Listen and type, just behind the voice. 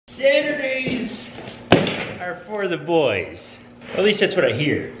Saturdays are for the boys. At least that's what I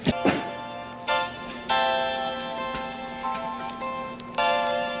hear.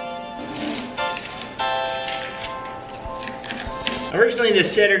 Originally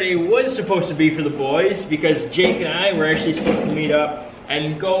this Saturday was supposed to be for the boys because Jake and I were actually supposed to meet up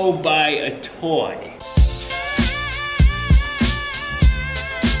and go buy a toy.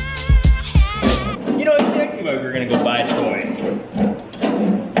 You know exactly why we were gonna go buy a toy.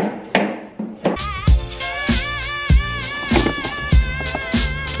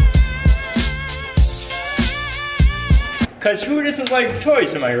 Cause who doesn't like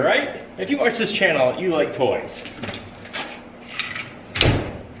toys, am I right? If you watch this channel, you like toys.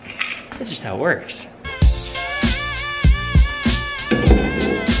 That's just how it works.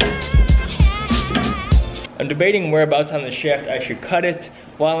 I'm debating whereabouts on the shaft I should cut it.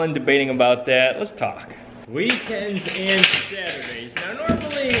 While I'm debating about that, let's talk. Weekends and Saturdays. Now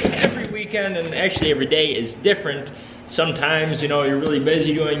normally every weekend and actually every day is different. Sometimes, you know, you're really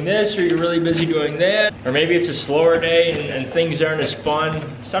busy doing this or you're really busy doing that. Or maybe it's a slower day and things aren't as fun.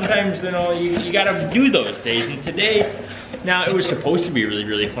 Sometimes, you know, you gotta do those days. And today, now it was supposed to be a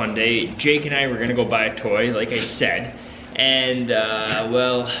really fun day. Jake and I were gonna go buy a toy, like I said. And,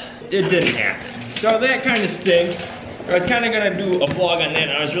 well, it didn't happen. So that kind of stinks. I was kind of gonna do a vlog on that,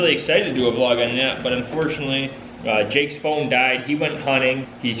 and I was really excited to do a vlog on that, but unfortunately, Jake's phone died. He went hunting.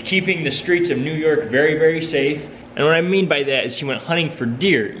 He's keeping the streets of New York very safe. And what I mean by that is he went hunting for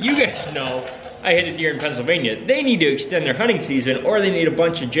deer. You guys know I hit a deer in Pennsylvania. They need to extend their hunting season, or they need a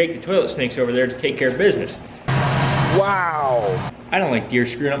bunch of Jake the toilet snakes over there to take care of business. Wow. I don't like deer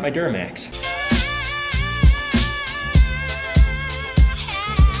screwing up my Duramax.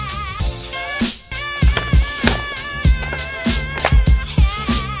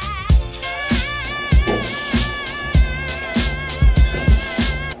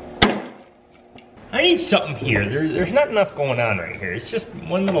 I need something here. There's not enough going on right here. It's just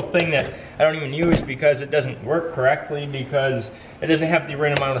one little thing that I don't even use because it doesn't work correctly, because it doesn't have the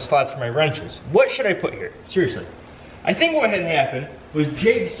right amount of slots for my wrenches. What should I put here? Seriously. I think what had happened was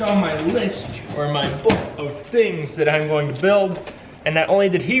Jake saw my list or my book of things that I'm going to build, and not only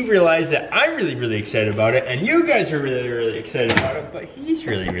did he realize that I'm really excited about it, and you guys are really excited about it, but he's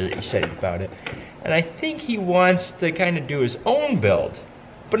really excited about it. And I think he wants to kind of do his own build.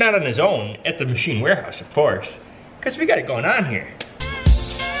 But not on his own, at the machine warehouse, of course. Because we got it going on here.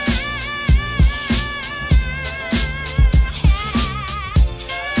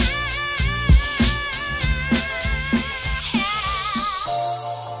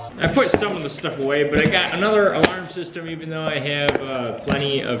 I put some of the stuff away, but I got another alarm system, even though I have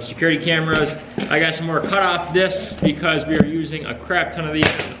plenty of security cameras. I got some more cutoff discs because we are using a crap ton of these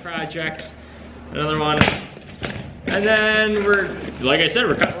in the projects. Another one. And then like I said,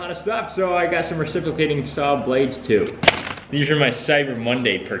 we're cutting a lot of stuff, so I got some reciprocating saw blades too. These are my Cyber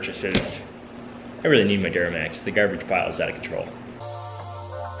Monday purchases. I really need my Duramax. The garbage pile is out of control.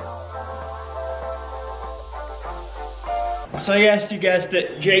 So yes, you guessed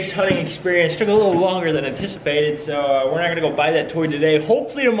it, Jake's hunting experience took a little longer than anticipated, so we're not gonna go buy that toy today.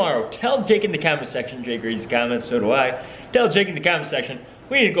 Hopefully tomorrow. Tell Jake in the comment section. Jake reads the comments, so do I. Tell Jake in the comment section,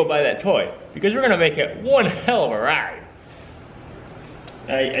 we need to go buy that toy, because we're gonna make it one hell of a ride.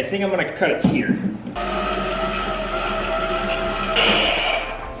 I think I'm gonna cut it here.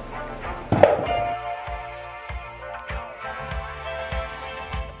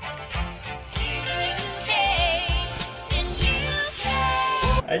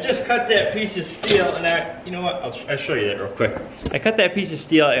 I just cut that piece of steel, and you know what, I'll show you that real quick. I cut that piece of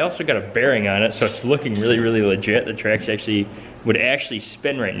steel. I also got a bearing on it, so it's looking really legit. The tracks would actually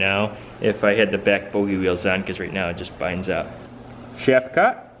spin right now if I had the back bogey wheels on, because right now it just binds up. Shaft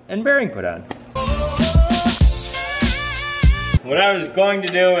cut and bearing put on. What I was going to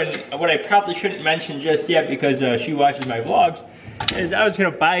do, and what I probably shouldn't mention just yet because she watches my vlogs, is I was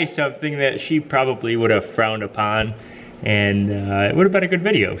gonna buy something that she probably would have frowned upon, and it would have been a good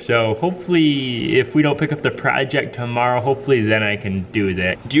video. So hopefully, if we don't pick up the project tomorrow, hopefully then I can do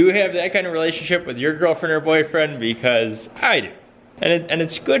that. Do you have that kind of relationship with your girlfriend or boyfriend? Because I do. And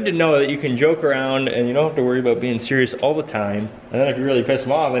it's good to know that you can joke around and you don't have to worry about being serious all the time. And then if you really piss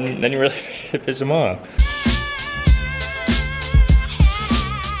them off, then you really piss them off.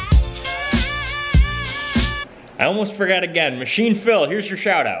 I almost forgot again. Machine Phil, here's your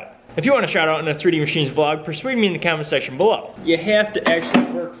shout out. If you want a shout out in a 3D Machines vlog, persuade me in the comment section below. You have to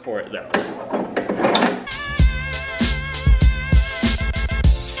actually work for it though.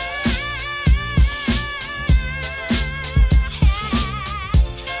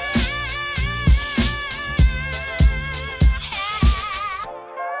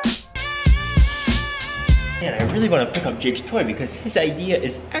 Man, I really want to pick up Jake's toy because his idea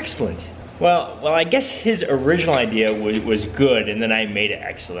is excellent. Well, I guess his original idea was good, and then I made it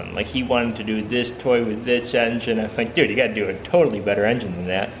excellent. Like, he wanted to do this toy with this engine. I'm like, dude, you gotta do a totally better engine than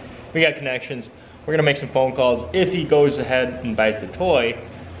that. We got connections. We're gonna make some phone calls if he goes ahead and buys the toy.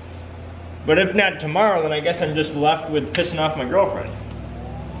 But if not tomorrow, then I guess I'm just left with pissing off my girlfriend.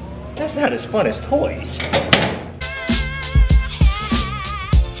 That's not as fun as toys.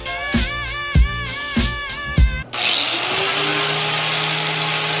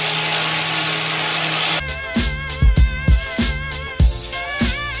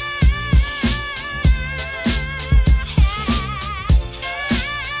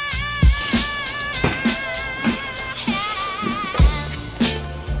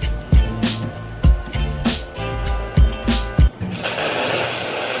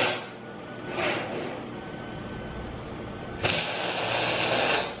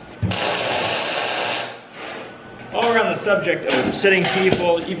 While we're on the subject of upsetting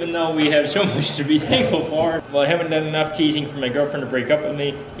people, even though we have so much to be thankful for, well, I haven't done enough teasing for my girlfriend to break up with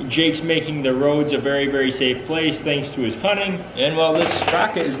me. Jake's making the roads a very, very safe place thanks to his hunting. And well, this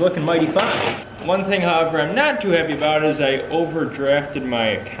rocket is looking mighty fine. One thing, however, I'm not too happy about is I overdrafted my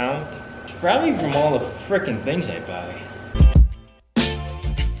account. It's probably from all the frickin' things I buy.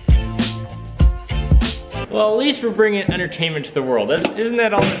 Well, at least we're bringing entertainment to the world. Isn't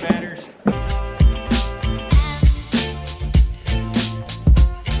that all that matters?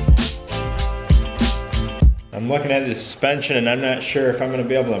 I'm looking at the suspension and I'm not sure if I'm gonna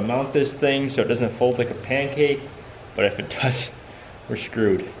be able to mount this thing so it doesn't fold like a pancake. But if it does, we're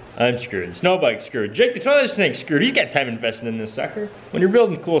screwed. I'm screwed. Snowbike's screwed. Jake, the other snake's screwed. He's got time invested in this sucker. When you're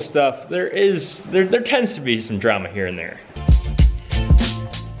building cool stuff, there tends to be some drama here and there.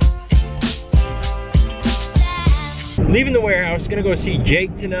 Leaving the warehouse, gonna go see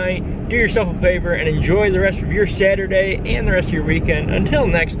Jake tonight. Do yourself a favor and enjoy the rest of your Saturday and the rest of your weekend. Until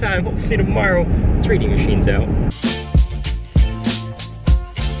next time, hopefully tomorrow, 3D Machine's out.